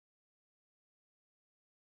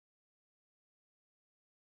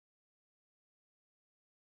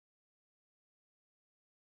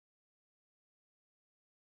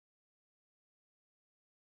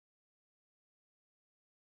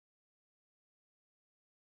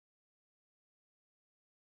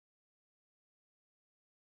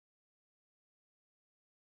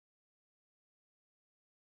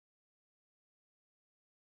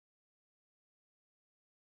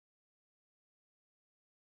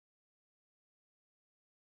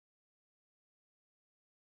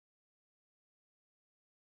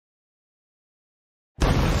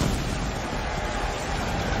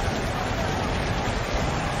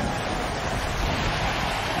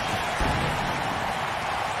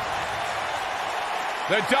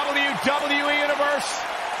The WWE Universe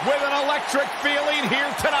with an electric feeling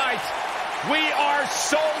here tonight. We are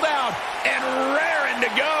sold out and raring to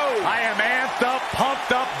go. I am amped up,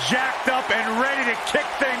 pumped up, jacked up, and ready to kick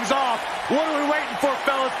things off. What are we waiting for,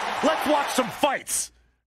 fellas? Let's watch some fights.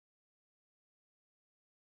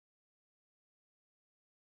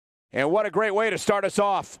 And what a great way to start us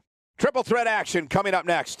off. Triple threat action coming up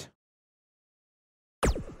next.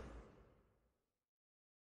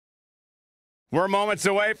 We're moments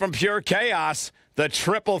away from pure chaos. The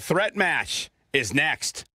triple threat match is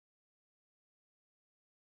next.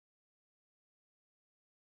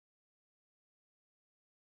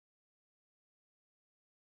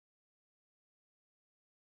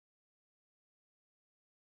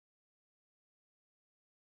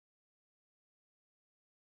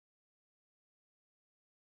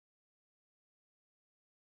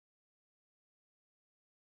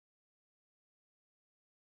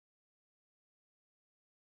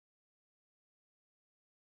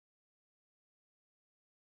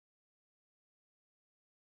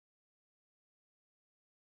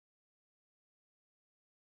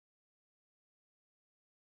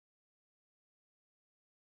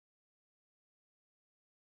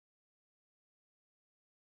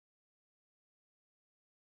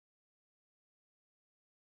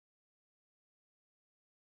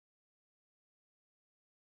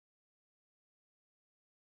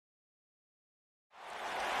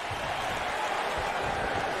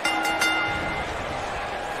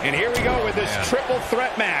 And here we go with this triple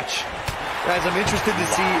threat match. Guys, I'm interested to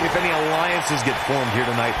see if any alliances get formed here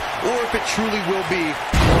tonight, or if it truly will be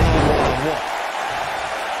one-on-one.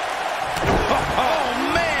 Oh,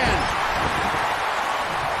 man!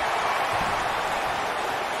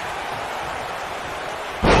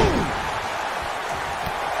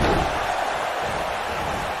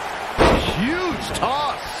 Huge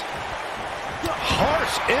toss.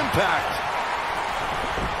 Harsh impact.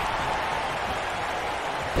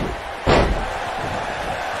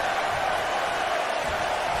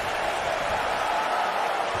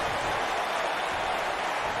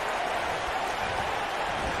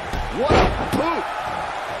 What a boot!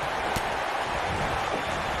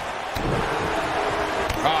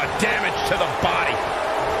 Oh, damage to the body.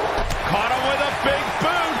 Caught him with a big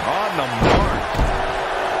boot. On the mark.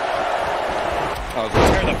 Oh,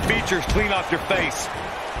 tear the features clean off your face.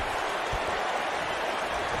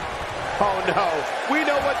 Oh, no. We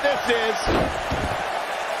know what this is.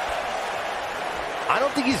 I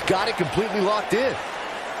don't think he's got it completely locked in.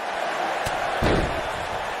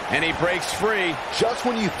 And he breaks free. Just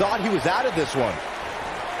when you thought he was out of this one.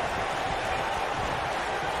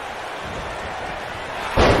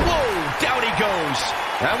 Whoa, down he goes.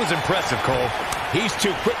 That was impressive, Cole. He's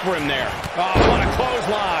too quick for him there. Oh, what a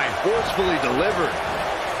clothesline. Forcefully delivered.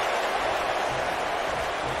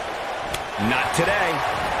 Not today.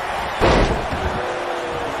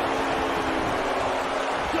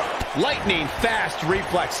 Lightning fast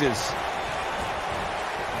reflexes.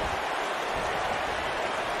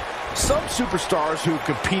 Some superstars who've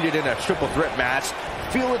competed in a triple threat match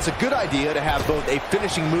feel it's a good idea to have both a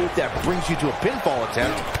finishing move that brings you to a pinfall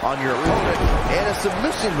attempt on your opponent and a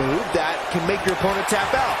submission move that can make your opponent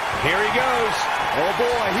tap out. Here he goes. Oh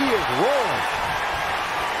boy, he is rolling.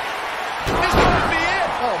 This might be it.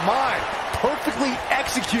 Oh my, perfectly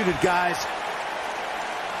executed, guys.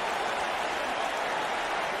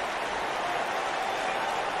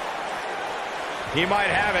 He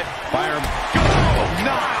might have it. Fire him. Oh,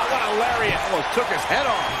 no. What a lariat. Almost took his head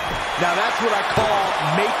off. Now that's what I call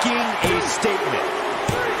making a statement.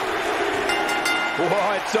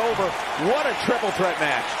 Whoa, it's over. What a triple threat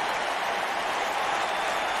match.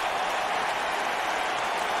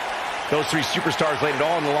 Those three superstars laid it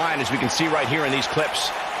all on the line, as we can see right here in these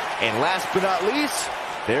clips. And last but not least,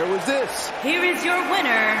 there was this. Here is your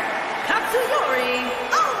winner, Katsuyori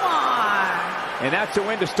Omar. And that's a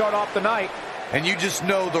win to start off the night. And you just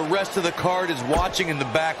know the rest of the card is watching in the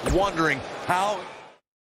back, wondering how...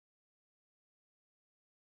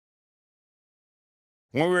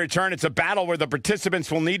 When we return, it's a battle where the participants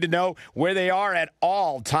will need to know where they are at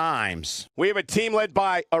all times. We have a team led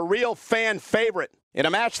by a real fan favorite in a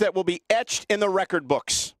match that will be etched in the record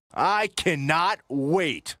books. I cannot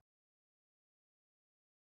wait.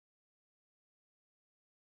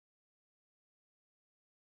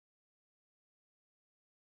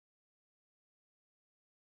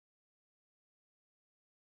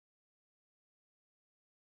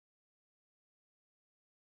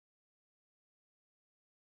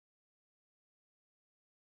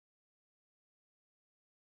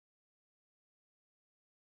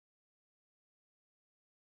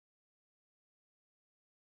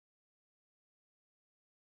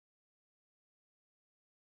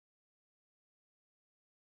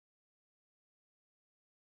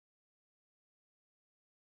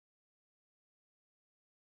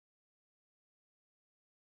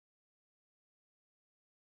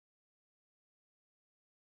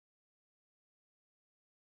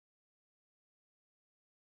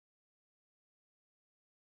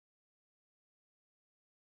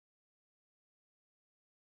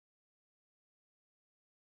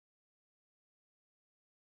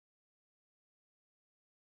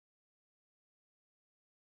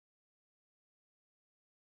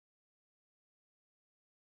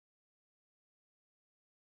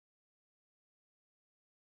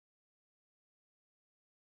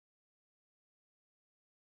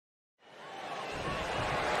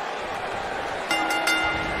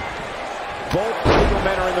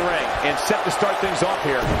 men are in the ring and set to start things off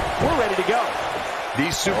here. We're ready to go.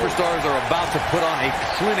 These superstars are about to put on a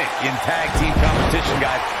clinic in tag team competition,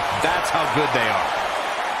 guys. That's how good they are.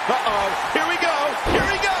 Uh-oh. Here we go. Here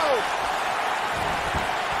we go.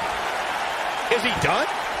 Is he done?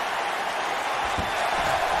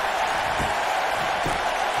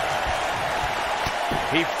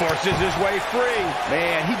 He forces his way free.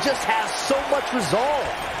 Man, he just has so much resolve.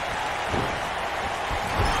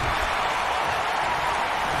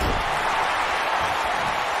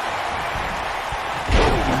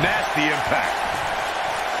 Nasty impact.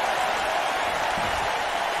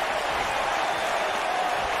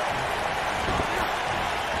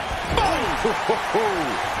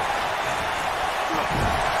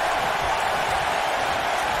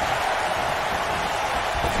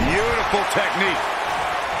 Beautiful technique.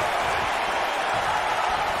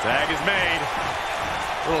 Tag is made.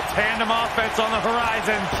 Little tandem offense on the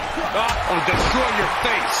horizon. Oh, destroy your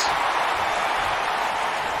face.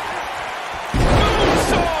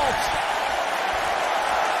 Moonsault!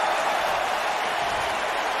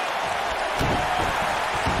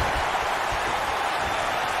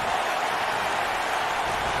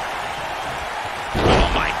 Oh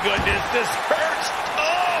my goodness, this hurts.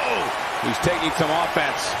 Oh! He's taking some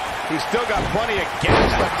offense. He's still got plenty of gas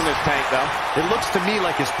left in his tank, though. It looks to me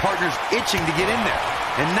like his partner's itching to get in there.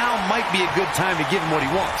 And now might be a good time to give him what he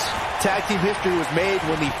wants. Tag team history was made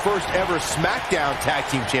when the first ever SmackDown Tag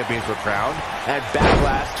Team Champions were crowned at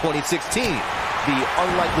Backlash 2016. The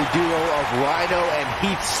unlikely duo of Rhino and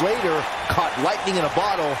Heath Slater caught lightning in a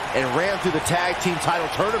bottle and ran through the tag team title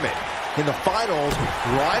tournament. In the finals,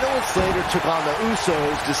 Rhino and Slater took on the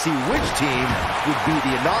Usos to see which team would be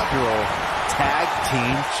the inaugural Tag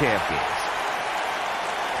Team Champions.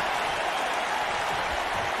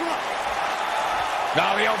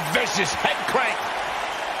 Now the old vicious head crank.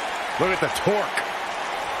 Look at the torque.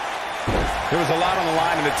 There was a lot on the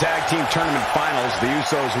line in the tag team tournament finals. The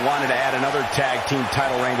Usos wanted to add another tag team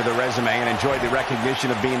title reign to their resume and enjoyed the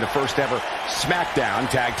recognition of being the first ever SmackDown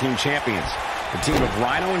Tag Team Champions. The team of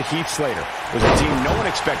Rhino and Heath Slater was a team no one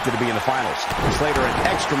expected to be in the finals. Slater had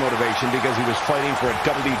extra motivation because he was fighting for a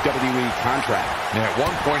WWE contract. And at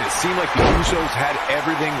one point, it seemed like the Usos had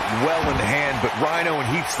everything well in hand, but Rhino and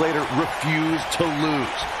Heath Slater refused to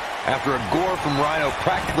lose. After a gore from Rhino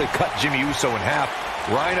practically cut Jimmy Uso in half,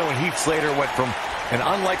 Rhino and Heath Slater went from an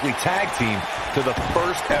unlikely tag team to the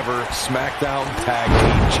first ever SmackDown Tag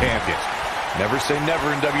Team Champions. Never say never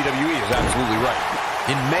in WWE is absolutely right.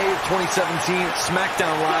 In May of 2017,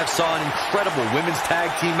 SmackDown Live saw an incredible women's tag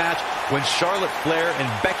team match when Charlotte Flair and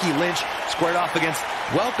Becky Lynch squared off against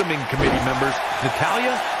welcoming committee members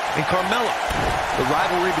Natalya and Carmella. The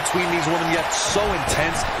rivalry between these women got so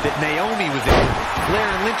intense that Naomi was in Flair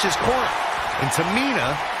and Lynch's corner, and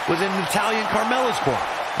Tamina was in Natalya and Carmella's corner.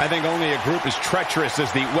 I think only a group as treacherous as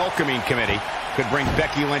the welcoming committee could bring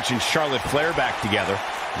Becky Lynch and Charlotte Flair back together.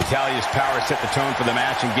 Natalya's power set the tone for the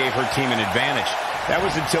match and gave her team an advantage. That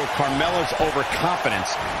was until Carmella's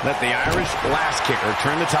overconfidence let the Irish glass kicker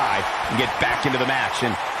turn the tide and get back into the match.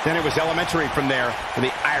 And then it was elementary from there for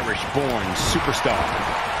the Irish-born superstar.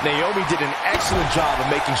 Naomi did an excellent job of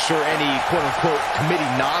making sure any quote-unquote committee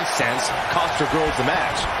nonsense cost her girls the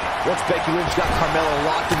match. Once Becky Lynch got Carmella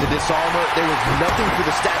locked into this armor, there was nothing for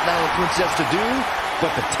the Staten Island Princess to do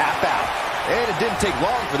but to tap out. And it didn't take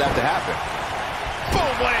long for that to happen.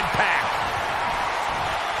 Boom, what impact!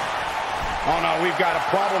 Oh no, we've got a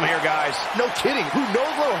problem here, guys. No kidding. Who knows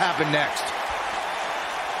what'll happen next?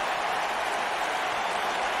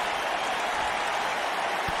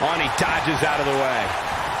 Oh, and he dodges out of the way.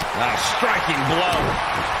 A striking blow.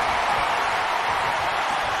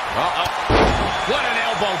 Uh-oh. What an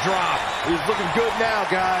elbow drop. He's looking good now,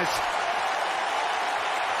 guys.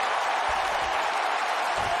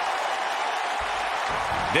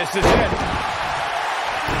 This is it.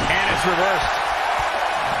 And it's reversed.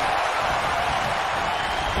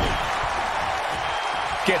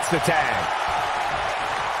 Gets the tag.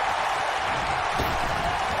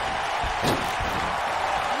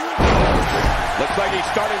 Looks like he's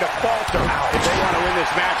starting to falter. If they want to win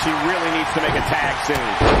this match, he really needs to make a tag soon.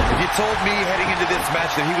 If you told me heading into this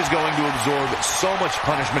match that he was going to absorb so much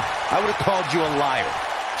punishment, I would have called you a liar.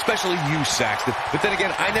 Especially you, Saxton. But then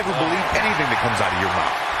again, I never believe anything that comes out of your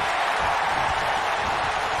mouth.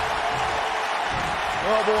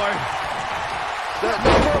 Oh, boy.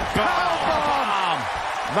 Powerbomb!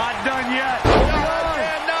 Not done yet. Not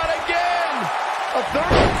again, not again. A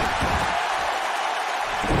third.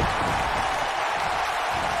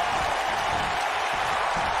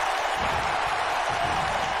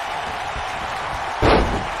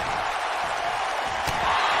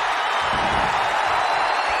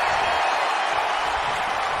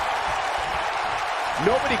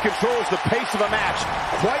 controls the pace of a match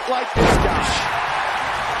quite like this guy.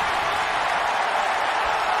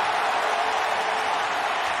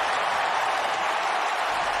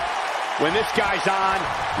 When this guy's on,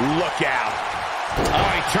 look out. Oh,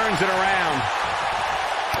 he turns it around.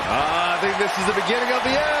 I think this is the beginning of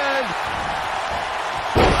the end.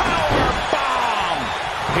 Power bomb!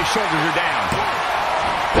 His shoulders are down.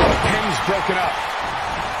 The pin's broken up.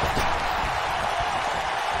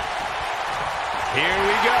 Here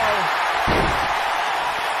we go.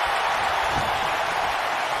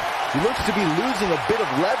 He looks to be losing a bit of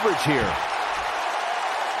leverage here.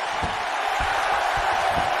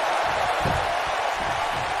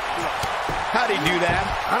 How'd he do that?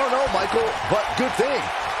 I don't know, Michael, but good thing.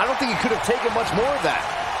 I don't think he could have taken much more of that.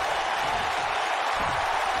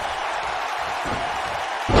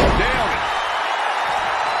 Nailed it.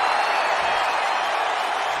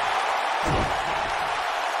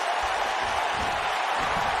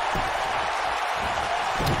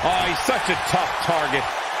 Oh, he's such a tough target.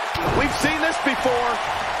 We've seen this before.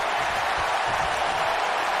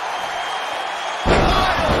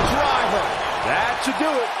 Pile driver. That should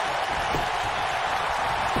do it.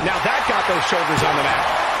 Now that got those shoulders on the mat.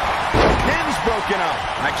 Pin's broken up.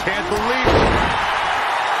 I can't believe it.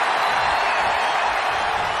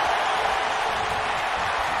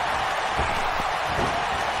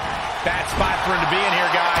 Bad spot for him to be in here,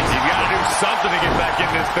 guys. You've got to do something to get back in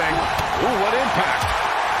this thing. Ooh, what impact.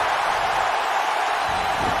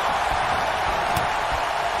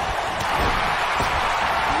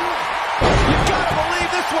 You've got to believe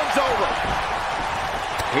this one's over.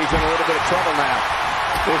 He's in a little bit of trouble now.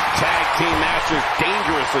 This tag team match is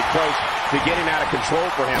dangerously close to getting out of control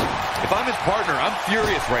for him. If I'm his partner, I'm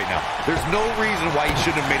furious right now. There's no reason why he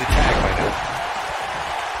shouldn't have made a tag by now.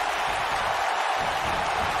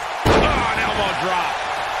 Oh, an elbow drop.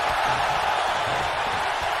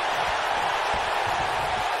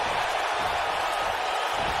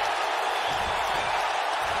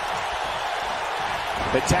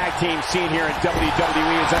 The tag team scene here in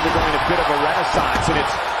WWE is undergoing a bit of a renaissance, and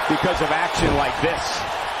it's because of action like this.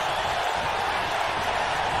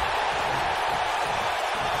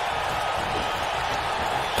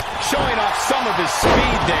 Showing off some of his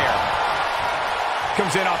speed there.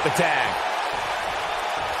 Comes in off the tag.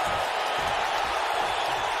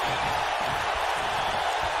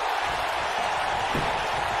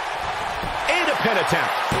 And a pin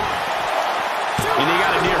attempt. And he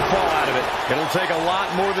got a near fall out of it. It'll take a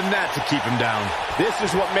lot more than that to keep him down. This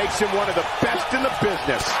is what makes him one of the best in the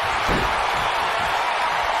business.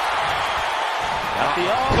 Got the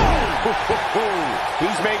elbow.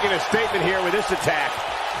 He's making a statement here with this attack.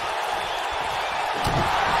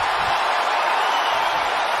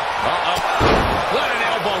 Uh-oh. What an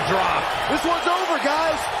elbow drop. This one's over,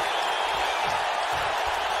 guys.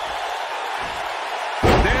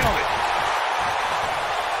 Nailed it.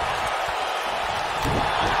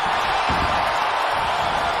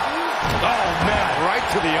 Oh, man, right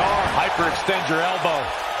to the arm. Hyperextend your elbow.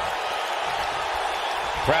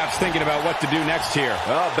 Perhaps thinking about what to do next here.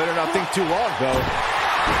 Oh, better not think too long, though.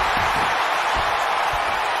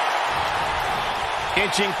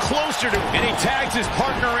 Inching closer to, and he tags his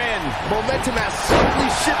partner in. Momentum has suddenly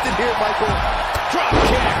shifted here, Michael. Drop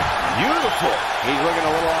kick. Beautiful. He's looking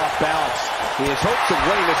a little off balance. His hopes of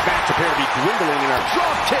winning this match appear to be dwindling, and a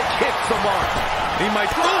Drop kick hits the mark. He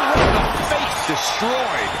might throw right in the face.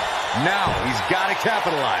 Destroyed. Now he's got to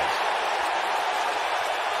capitalize.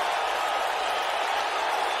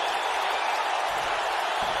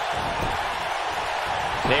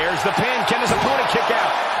 There's the pin. Can his opponent kick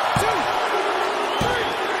out? 2,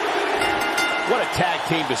 3. What a tag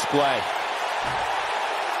team display.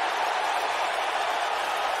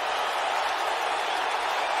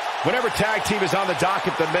 Whenever tag team is on the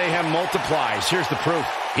docket, the mayhem multiplies. Here's the proof.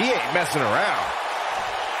 He ain't messing around.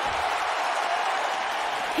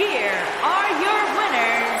 Here are your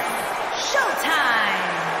winners, Showtime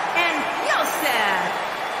and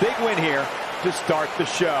Yosef. Big win here to start the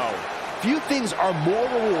show. Few things are more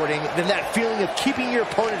rewarding than that feeling of keeping your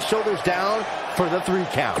opponent's shoulders down for the 3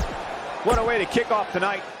 count. What a way to kick off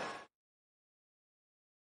tonight.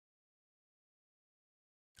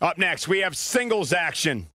 Up next, we have singles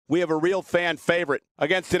action. We have a real fan favorite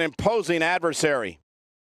against an imposing adversary.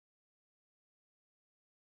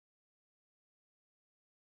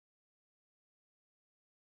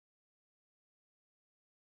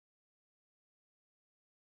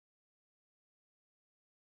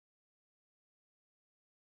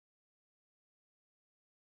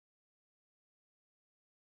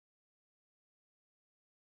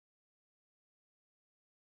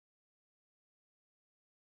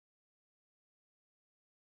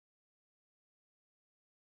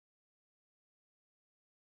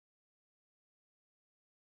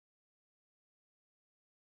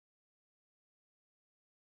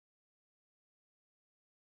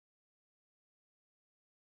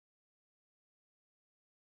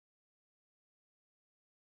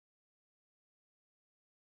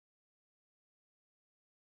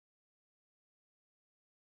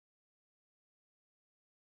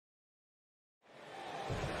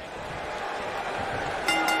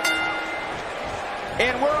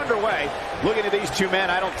 And we're underway. Looking at these two men,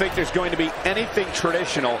 I don't think there's going to be anything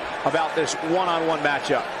traditional about this one-on-one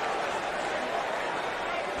matchup.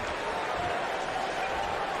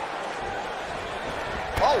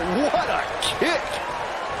 Oh, what a kick!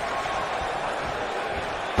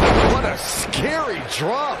 What a scary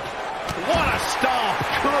drop! What a stomp!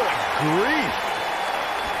 Good grief!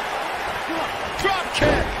 Drop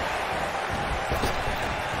kick!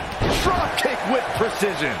 Drop kick with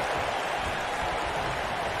precision!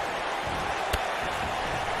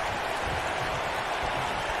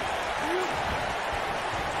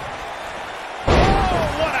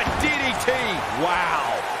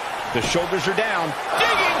 Wow. The shoulders are down.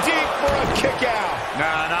 Digging deep for a kick out.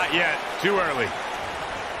 Nah, not yet. Too early.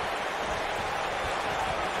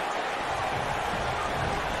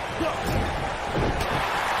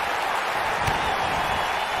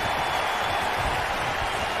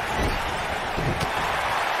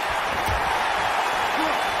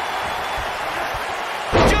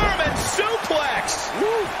 German suplex.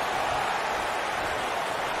 Woo.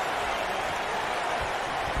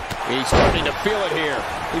 He's starting to feel it here.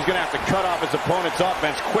 He's going to have to cut off his opponent's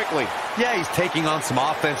offense quickly. Yeah, he's taking on some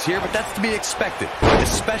offense here, but that's to be expected,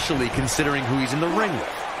 especially considering who he's in the ring with.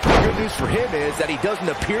 The good news for him is that he doesn't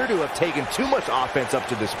appear to have taken too much offense up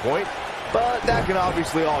to this point, but that can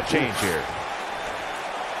obviously all change here.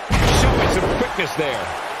 Showing some quickness there.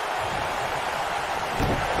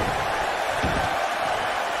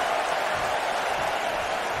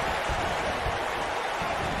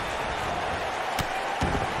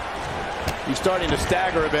 He's starting to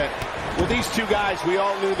stagger a bit. With these two guys, we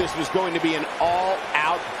all knew this was going to be an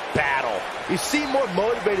all-out battle. He seemed more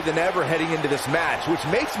motivated than ever heading into this match, which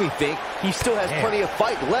makes me think he still has plenty of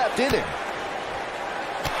fight left in him.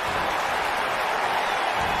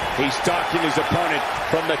 He's stalking his opponent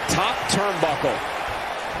from the top turnbuckle.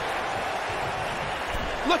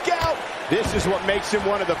 Look out! This is what makes him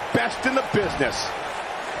one of the best in the business.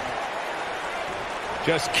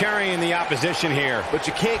 Just carrying the opposition here. But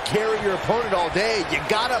you can't carry your opponent all day. You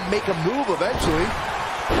gotta make a move eventually.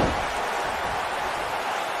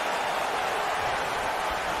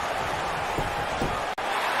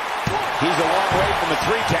 He's a long way from a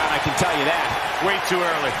 3 count, I can tell you that. Way too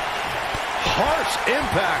early. Harsh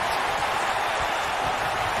impact.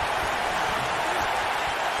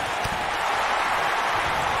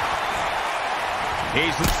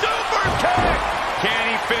 He's the super kick. Can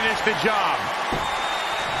he finish the job?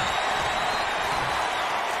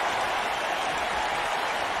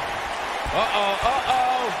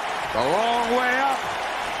 A long way up.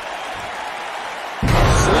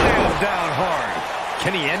 Slam down hard.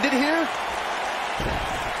 Can he end it here?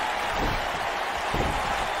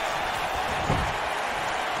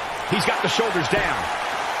 He's got the shoulders down.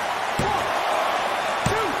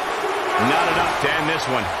 Not enough to end this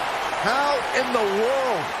one. How in the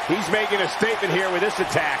world? He's making a statement here with this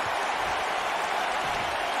attack.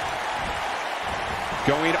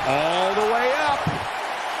 Going all the way up.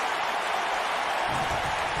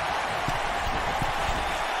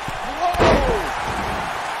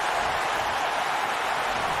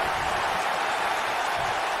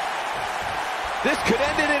 This could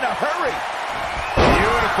end it in a hurry.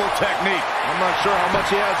 Beautiful technique. I'm not sure how much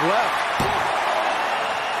he has left.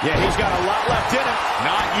 Yeah, he's got a lot left in him.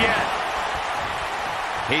 Not yet.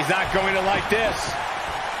 He's not going to like this.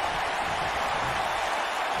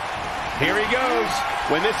 Here he goes.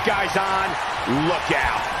 When this guy's on, look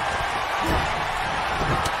out.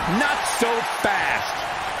 Not so fast.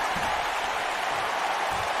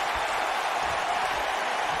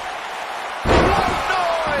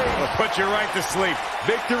 Put you right to sleep.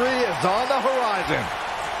 Victory is on the horizon.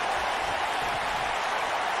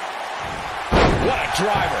 What a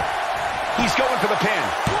driver. He's going for the pin.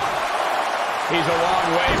 He's a long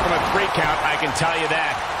way from a 3 count, I can tell you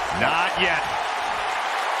that. Not yet.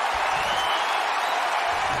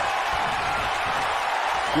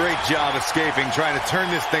 Great job escaping, trying to turn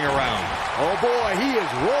this thing around. Oh boy, he is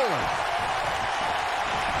rolling.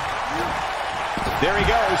 There he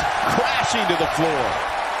goes, crashing to the floor.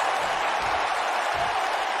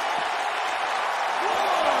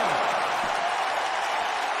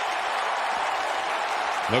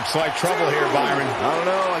 Looks like trouble here, Byron. I don't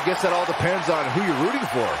know. I guess that all depends on who you're rooting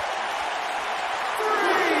for.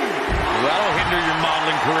 That'll hinder your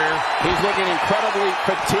modeling career. He's looking incredibly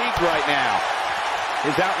fatigued right now.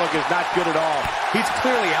 His outlook is not good at all. He's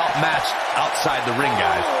clearly outmatched outside the ring,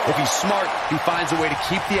 guys. If he's smart, he finds a way to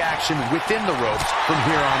keep the action within the ropes from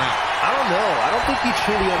here on out. I don't know. I don't think he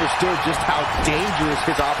truly understood just how dangerous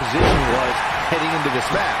his opposition was heading into this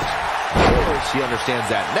match. Of course, he understands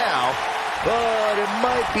that now, but it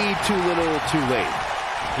might be too little too late.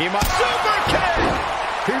 He must. Super kick!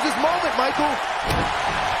 Here's his moment, Michael.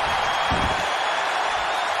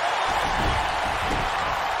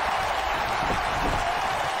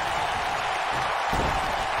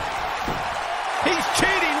 He's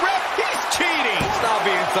cheating, ref! He's cheating! Stop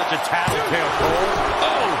being such a tattletale, Cole.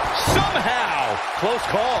 Oh, somehow! Close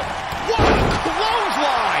call. What a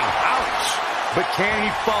clothesline! Ouch! But can he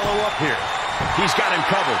follow up here? He's got him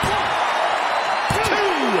covered. 2!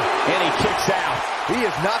 And he kicks out. He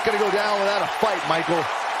is not going to go down without a fight, Michael.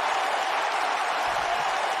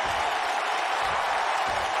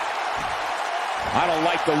 I don't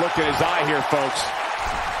like the look in his eye here, folks.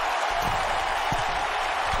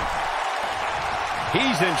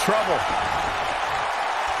 He's in trouble.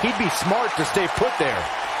 He'd be smart to stay put there.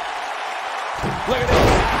 Look at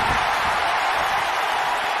this.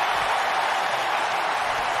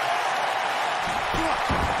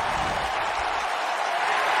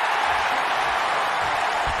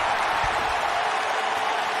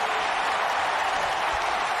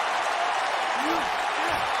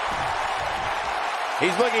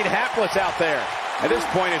 He's looking hapless out there. At this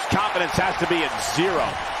point, his confidence has to be at 0.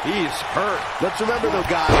 He's hurt. Let's remember, though,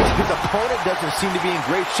 guys, his opponent doesn't seem to be in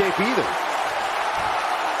great shape either.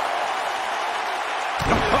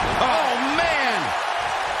 Oh, man!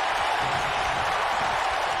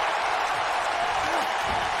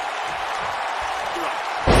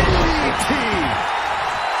 DDT!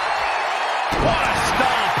 What a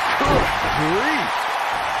stomp! Good grief!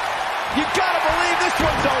 You gotta believe this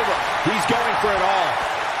one's over. He's going for it all.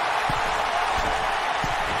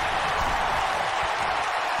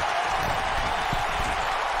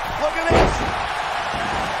 Look at this.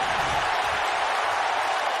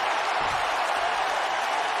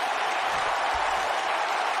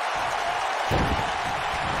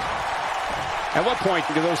 At what point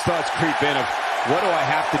do those thoughts creep in of, what do I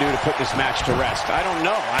have to do to put this match to rest? I don't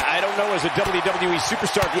know. I don't know as a WWE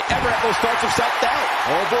superstar if you ever have those thoughts of self-doubt.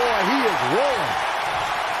 Oh, boy, he is rolling.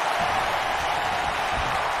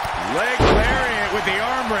 Leg lariat with the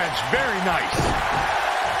arm wrench. Very nice.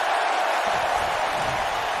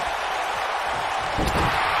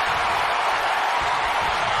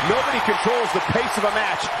 Nobody controls the pace of a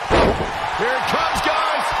match. Here it comes,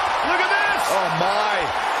 guys. Look at this. Oh, my.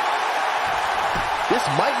 This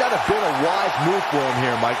might not have been a wise move for him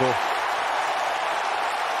here, Michael.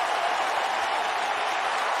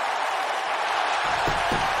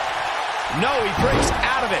 No, he breaks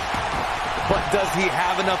out of it. But does he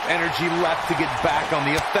have enough energy left to get back on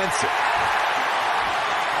the offensive?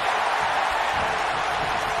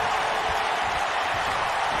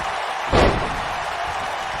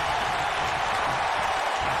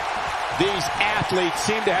 These athletes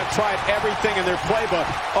seem to have tried everything in their playbook.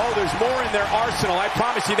 Oh, there's more in their arsenal, I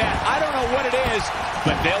promise you that. I don't know what it is,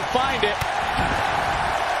 but they'll find it.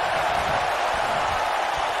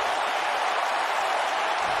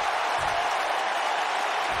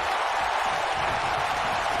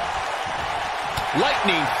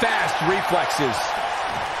 Lightning fast reflexes.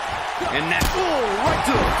 And that, Oh, right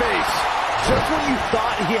to the face. Just when you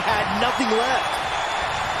thought he had nothing left.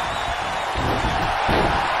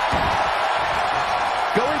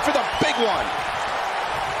 going for the big one.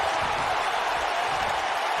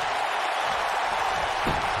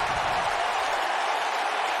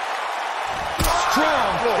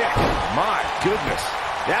 Strong kick. My goodness.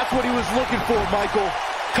 That's what he was looking for, Michael.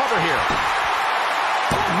 Cover here.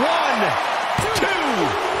 1,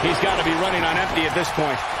 2. He's got to be running on empty at this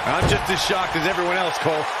point. I'm just as shocked as everyone else,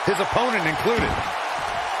 Cole, his opponent included.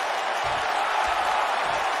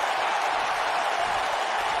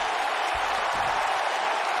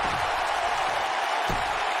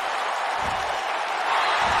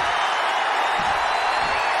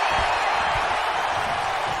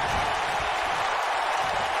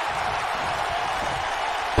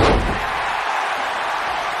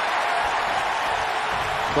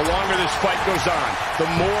 The longer this fight goes on, the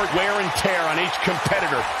more wear and tear on each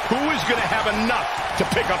competitor. Who is going to have enough to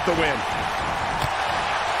pick up the win?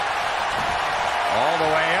 All the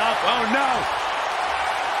way up. Oh, no.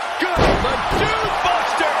 Good. The Dude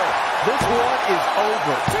Buster. This one is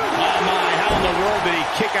over. Oh, my. How in the world did he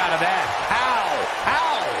kick out of that? How?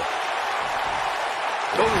 How?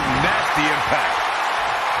 Oh, nasty impact.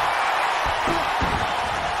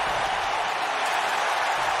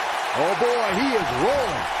 Oh, boy, he is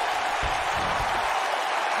rolling.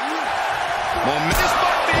 This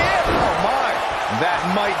might be it. Oh, my. That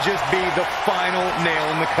might just be the final nail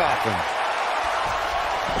in the coffin.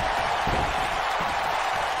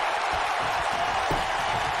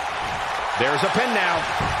 There's a pin now.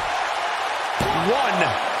 1,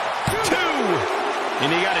 2.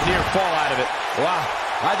 And he got a near fall out of it. Wow.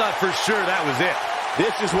 I thought for sure that was it.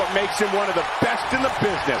 This is what makes him one of the best in the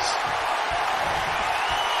business.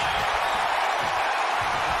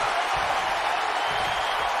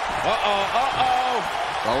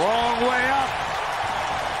 A long way up.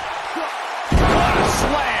 What a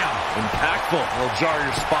slam. Impactful. It'll jar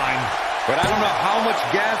your spine. But I don't know how much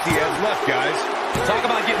gas he has left, guys. Talk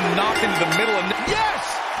about getting knocked into the middle of... Yes!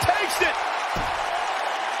 Takes it!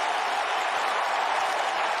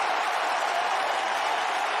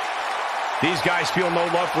 These guys feel no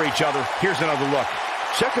love for each other. Here's another look.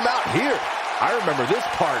 Check him out here. I remember this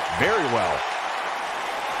part very well.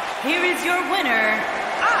 Here is your winner,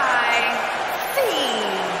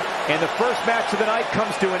 And the first match of the night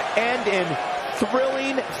comes to an end in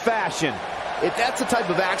thrilling fashion. If that's the type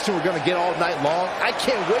of action we're going to get all night long, I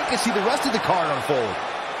can't wait to see the rest of the card unfold.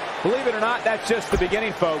 Believe it or not, that's just the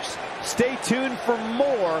beginning, folks. Stay tuned for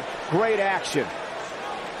more great action.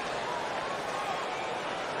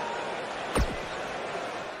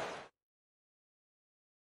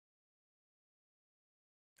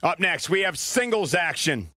 Up next, we have singles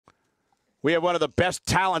action. We have one of the best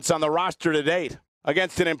talents on the roster to date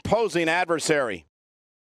against an imposing adversary.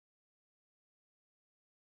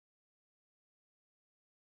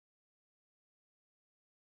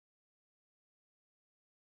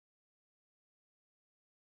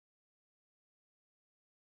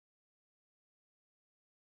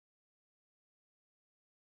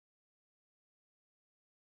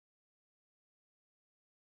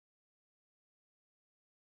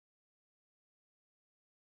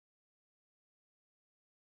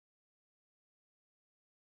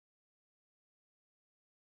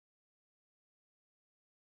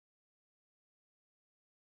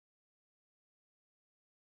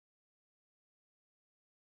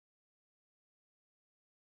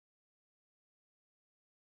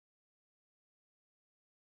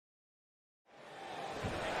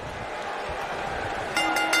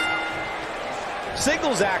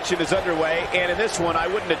 Singles action is underway, and in this one, I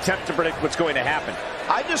wouldn't attempt to predict what's going to happen.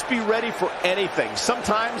 I'd just be ready for anything.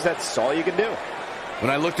 Sometimes that's all you can do.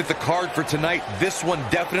 When I looked at the card for tonight, this one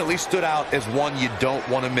definitely stood out as one you don't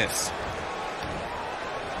want to miss.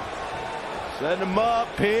 Send him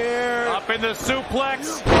up here. Up in the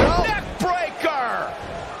suplex. No. Neck breaker!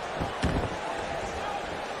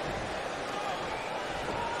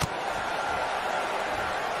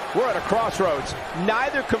 We're at a crossroads.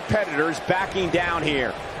 Neither competitor's backing down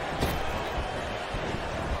here.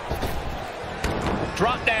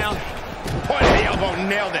 Drop down. Point of the elbow,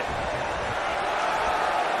 nailed it.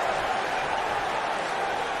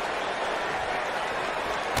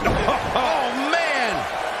 Oh, man!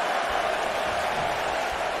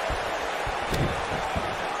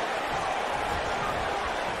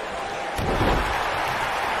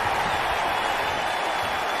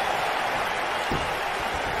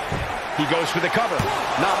 He goes for the cover.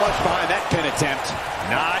 Not much behind that pin attempt.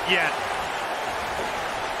 Not yet.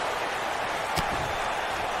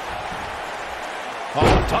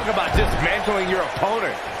 Oh, talk about dismantling your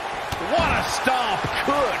opponent. What a stomp.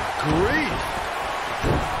 Good grief.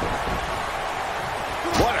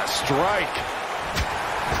 What a strike.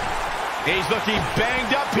 He's looking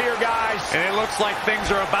banged up here, guys. And it looks like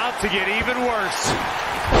things are about to get even worse.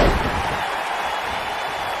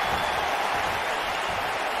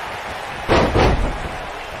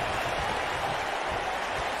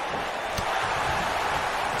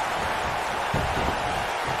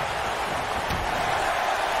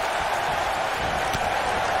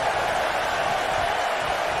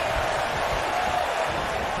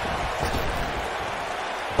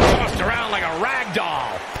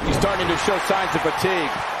 He's starting to show signs of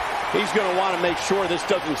fatigue. He's going to want to make sure this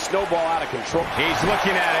doesn't snowball out of control. He's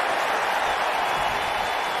looking at it.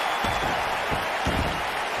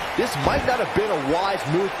 This might not have been a wise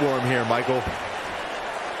move for him here, Michael.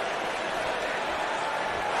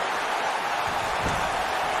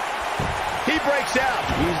 He breaks out.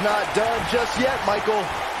 He's not done just yet, Michael.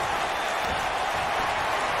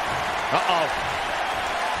 Uh-oh.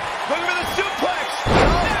 Look for the suplex.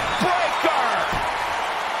 Neck breaker.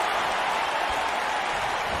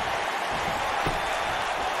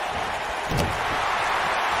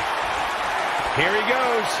 Here he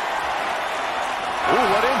goes. Ooh,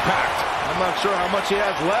 what impact. I'm not sure how much he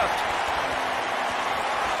has left.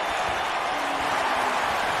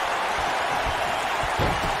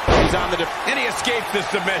 He's on the and he escapes the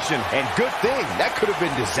submission. And good thing. That could have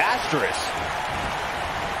been disastrous.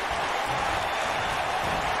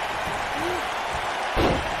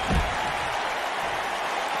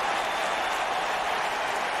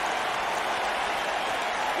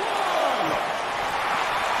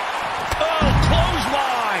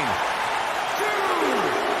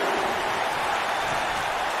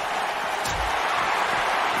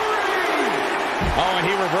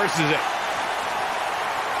 reverses it.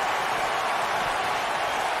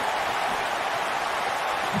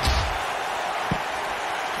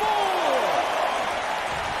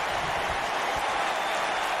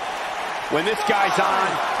 When this guy's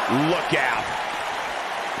on, look out.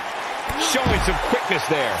 Showing some quickness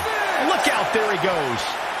there. Look out, there he goes.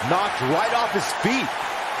 Knocked right off his feet.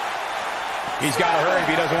 He's got to hurry if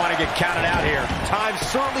he doesn't want to get counted out here. Time's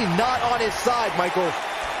certainly not on his side, Michael.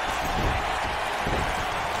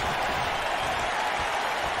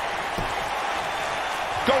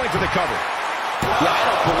 Going for the cover. Yeah, I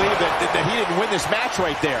don't believe that he didn't win this match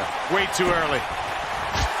right there. Way too early.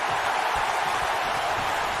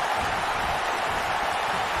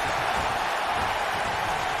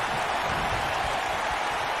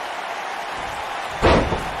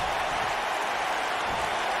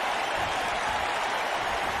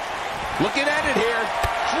 Looking at it here.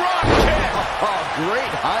 Drop kick. Oh,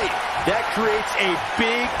 great height. That creates a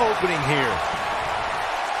big opening here.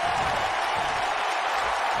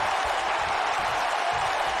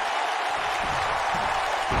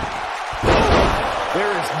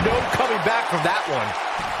 There is no coming back from that one.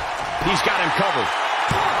 He's got him covered.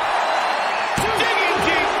 Digging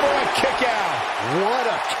deep for a kick out. What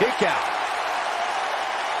a kick out.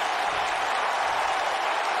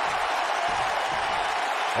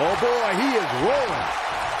 Oh, boy, he is rolling.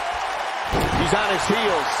 He's on his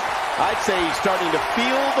heels. I'd say he's starting to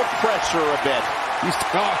feel the pressure a bit. He's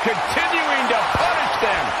continuing to punish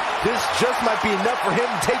them. This just might be enough for him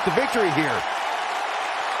to take the victory here.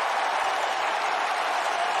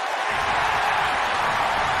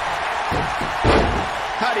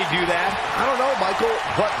 How'd he do that? I don't know, Michael,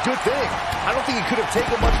 but good thing. I don't think he could have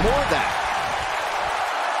taken much more of that.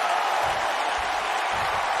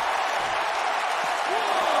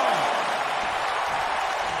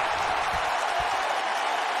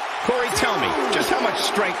 Corey, tell me, just how much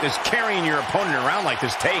strength does carrying your opponent around like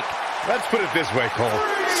this take? Let's put it this way, Cole.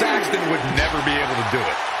 Saxton would never be able to do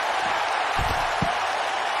it.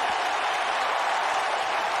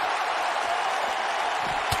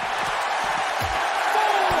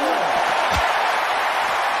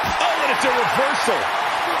 Oh, and it's a reversal.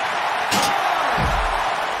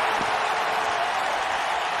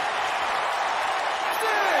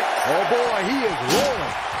 Oh, boy, he is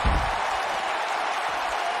rolling.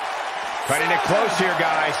 Cutting it close here,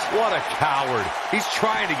 guys. What a coward. He's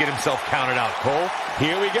trying to get himself counted out, Cole.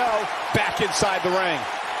 Here we go. Back inside the ring.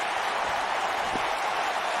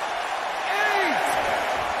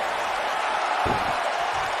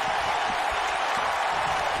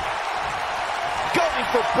 Going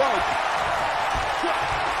for broke.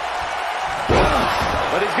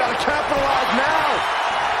 But he's got to capitalize now.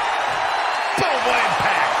 Boom, what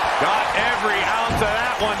impact. Got every ounce of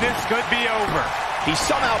that one. This could be over. He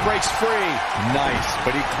somehow breaks free. Nice,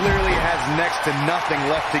 but he clearly has next to nothing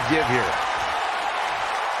left to give here.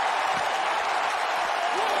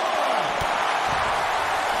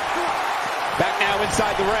 Back now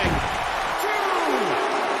inside the ring.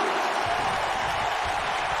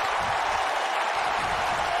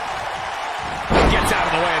 Gets out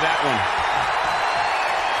of the way of that one.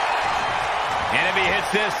 And if he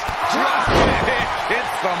hits this, drop kick.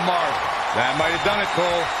 Hits the mark. That might have done it,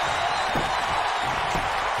 Cole.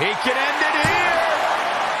 He can end it here.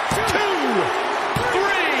 2, 3.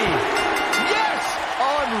 Yes!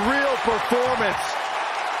 Unreal performance.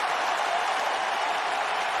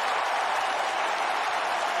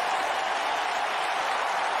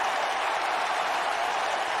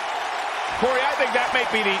 Corey, I think that may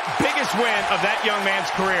be the biggest win of that young man's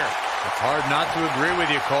career. It's hard not to agree with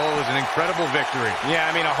you, Cole. It was an incredible victory. Yeah,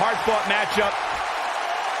 I mean, a hard-fought matchup.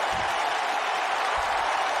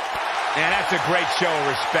 And that's a great show of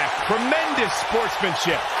respect. Tremendous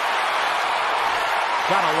sportsmanship.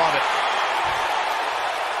 Gotta love it.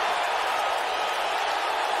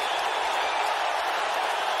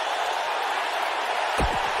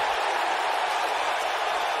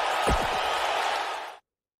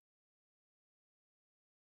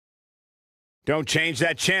 Don't change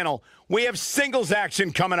that channel. We have singles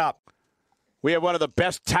action coming up. We have one of the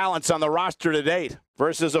best talents on the roster to date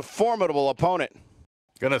versus a formidable opponent.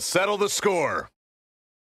 Gonna settle the score.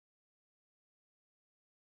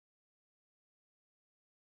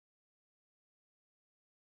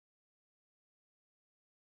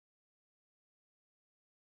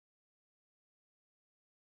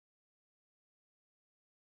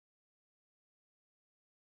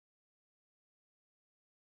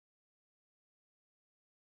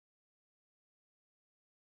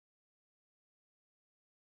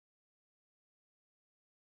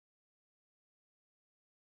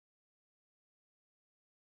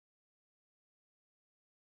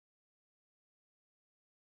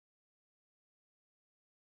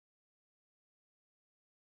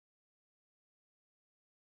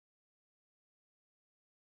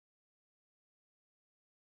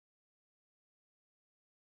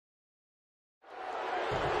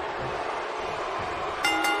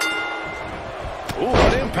 Ooh,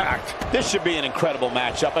 what impact. This should be an incredible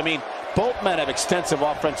matchup. I mean, both men have extensive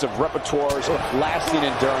offensive repertoires, lasting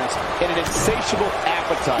endurance, and an insatiable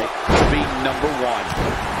appetite to be number one.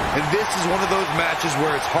 And this is one of those matches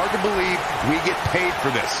where it's hard to believe we get paid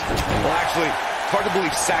for this. Well, actually, it's hard to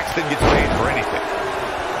believe Saxton gets paid for anything.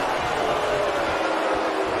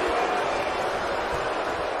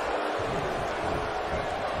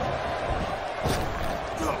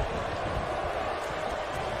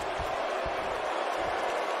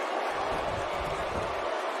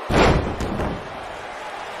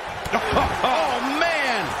 Oh,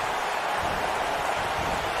 man!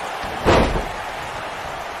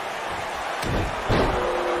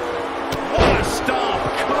 What a stomp!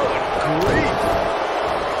 Good grief!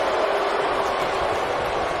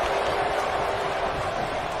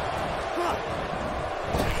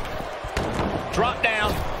 Drop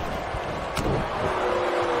down.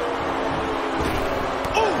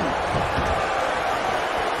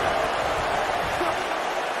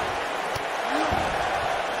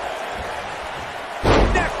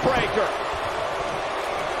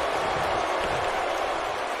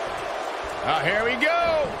 Here we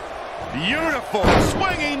go. Beautiful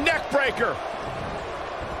swinging neck breaker.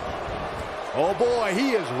 Oh boy,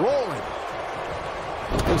 he is rolling.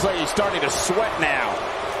 Looks like he's starting to sweat now.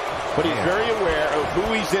 But he's very aware of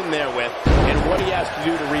who he's in there with and what he has to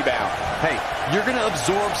do to rebound. Hey, you're going to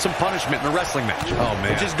absorb some punishment in a wrestling match. Oh,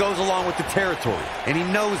 man. It just goes along with the territory, and he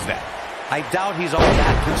knows that. I doubt he's all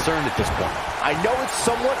that concerned at this point. I know it's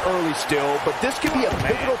somewhat early still, but this could be a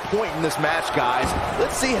pivotal point in this match, guys.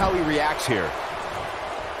 Let's see how he reacts here.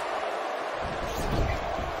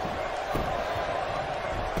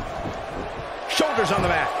 Shoulders on the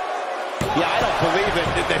mat. Yeah, I don't believe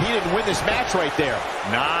that he didn't win this match right there.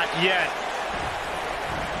 Not yet.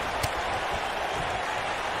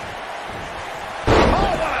 Oh,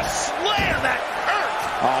 what a slam that hurt.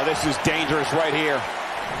 Oh, this is dangerous right here.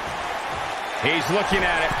 He's looking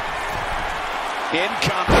at it.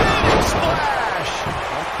 Incoming. Splash.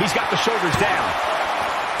 He's got the shoulders down.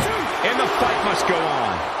 And the fight must go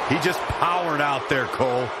on. He just powered out there,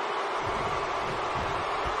 Cole.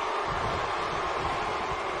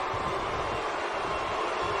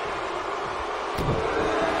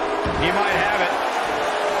 He might have it.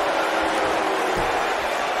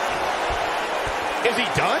 Is he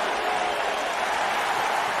done?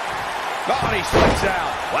 Oh, and he slips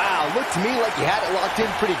out. Wow, looked to me like he had it locked in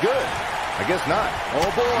pretty good. I guess not. Oh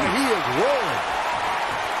boy, he is rolling.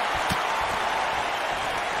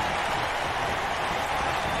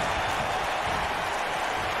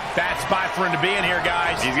 Bad spot for him to be in here,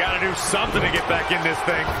 guys. He's got to do something to get back in this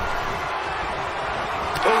thing.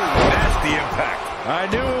 Oh, that's the impact. I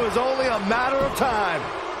knew it was only a matter of time.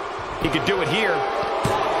 He could do it here.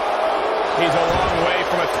 He's a long way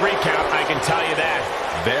from a 3 count, I can tell you that.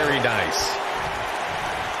 Very nice.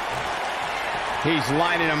 He's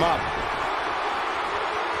lining him up.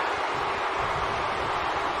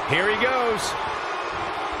 Here he goes.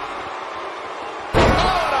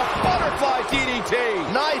 Oh, and a butterfly DDT.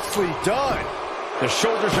 Nicely done. The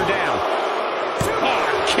shoulders are down.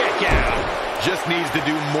 Oh, kick out. Just needs to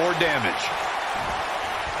do more damage.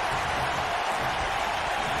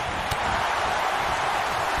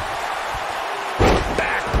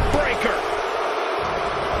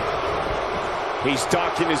 He's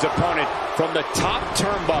stalking his opponent from the top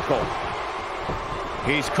turnbuckle.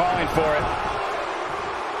 He's calling for it.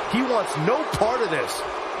 He wants no part of this.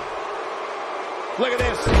 Look at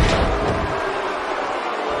this.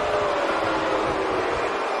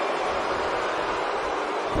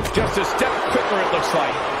 Just a step quicker, it looks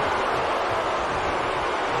like.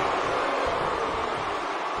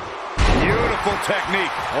 Beautiful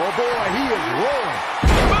technique. Oh boy, he is rolling.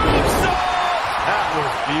 That was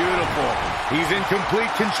beautiful. He's in complete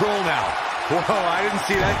control now. Whoa, I didn't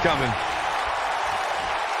see that coming.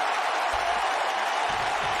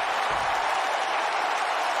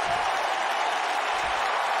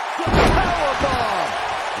 Powerbomb.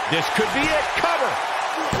 This could be it. Cover.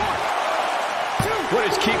 What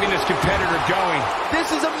is keeping this competitor going?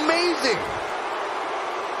 This is amazing.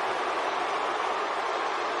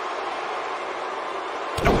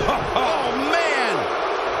 Oh, man.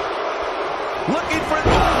 Looking for it.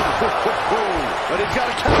 But he's got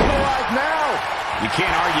to capitalize now. You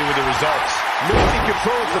can't argue with the results. Nobody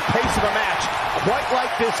controls the pace of a match quite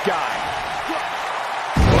like this guy.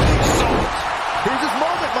 Here's his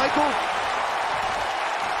moment, Michael.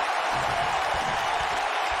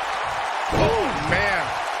 Oh, man.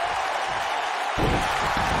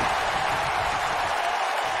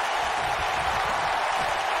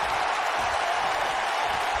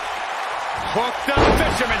 Hooked up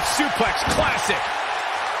fisherman suplex, classic.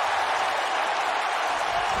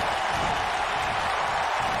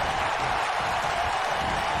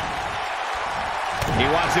 He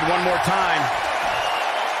wants it one more time.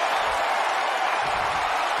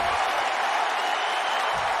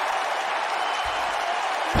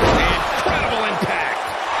 Incredible impact.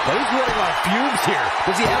 But he's running on fumes here.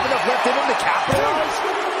 Does he have enough left in him to capitalize?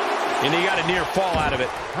 And he got a near fall out of it.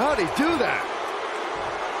 How'd he do that?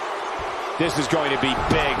 This is going to be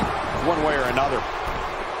big, one way or another.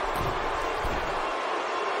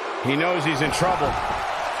 He knows he's in trouble.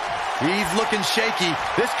 He's looking shaky.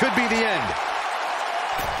 This could be the end.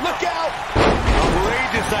 Look out!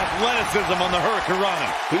 Outrageous athleticism on the Hurricanrana.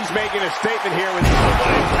 He's making a statement here with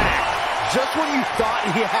impact. Just when you thought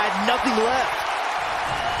he had nothing left.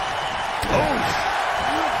 Oh!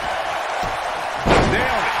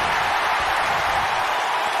 Nailed it.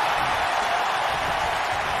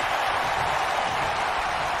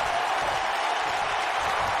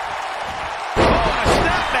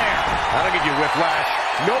 That'll give you whiplash.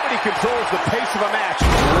 Nobody controls the pace of a match.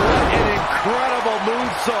 An incredible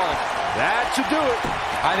moonsault. That should do it.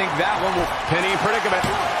 I think that one will... Penny in predicament.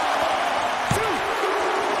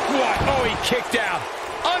 What? Oh, he kicked out.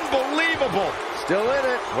 Unbelievable. Still in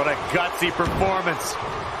it. What a gutsy performance.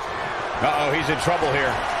 Uh-oh, he's in trouble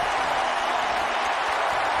here.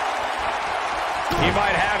 He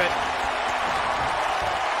might have it.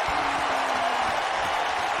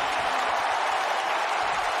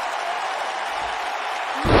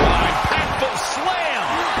 Slam!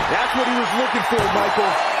 That's what he was looking for,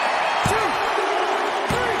 Michael. 2,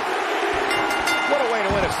 3. What a way to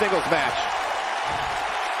win a singles match.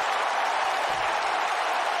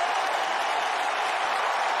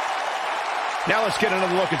 Now let's get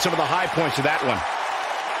another look at some of the high points of that one.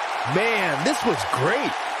 Man, this was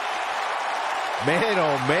great. Man,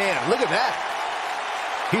 oh man, look at that.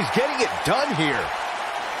 He's getting it done here.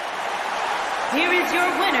 Here is your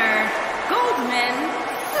winner, Goldman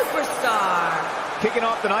Superstar. Kicking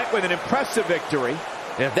off the night with an impressive victory.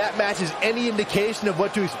 And if that match is any indication of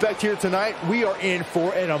what to expect here tonight, we are in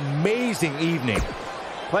for an amazing evening.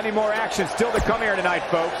 Plenty more action still to come here tonight,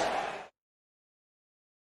 folks.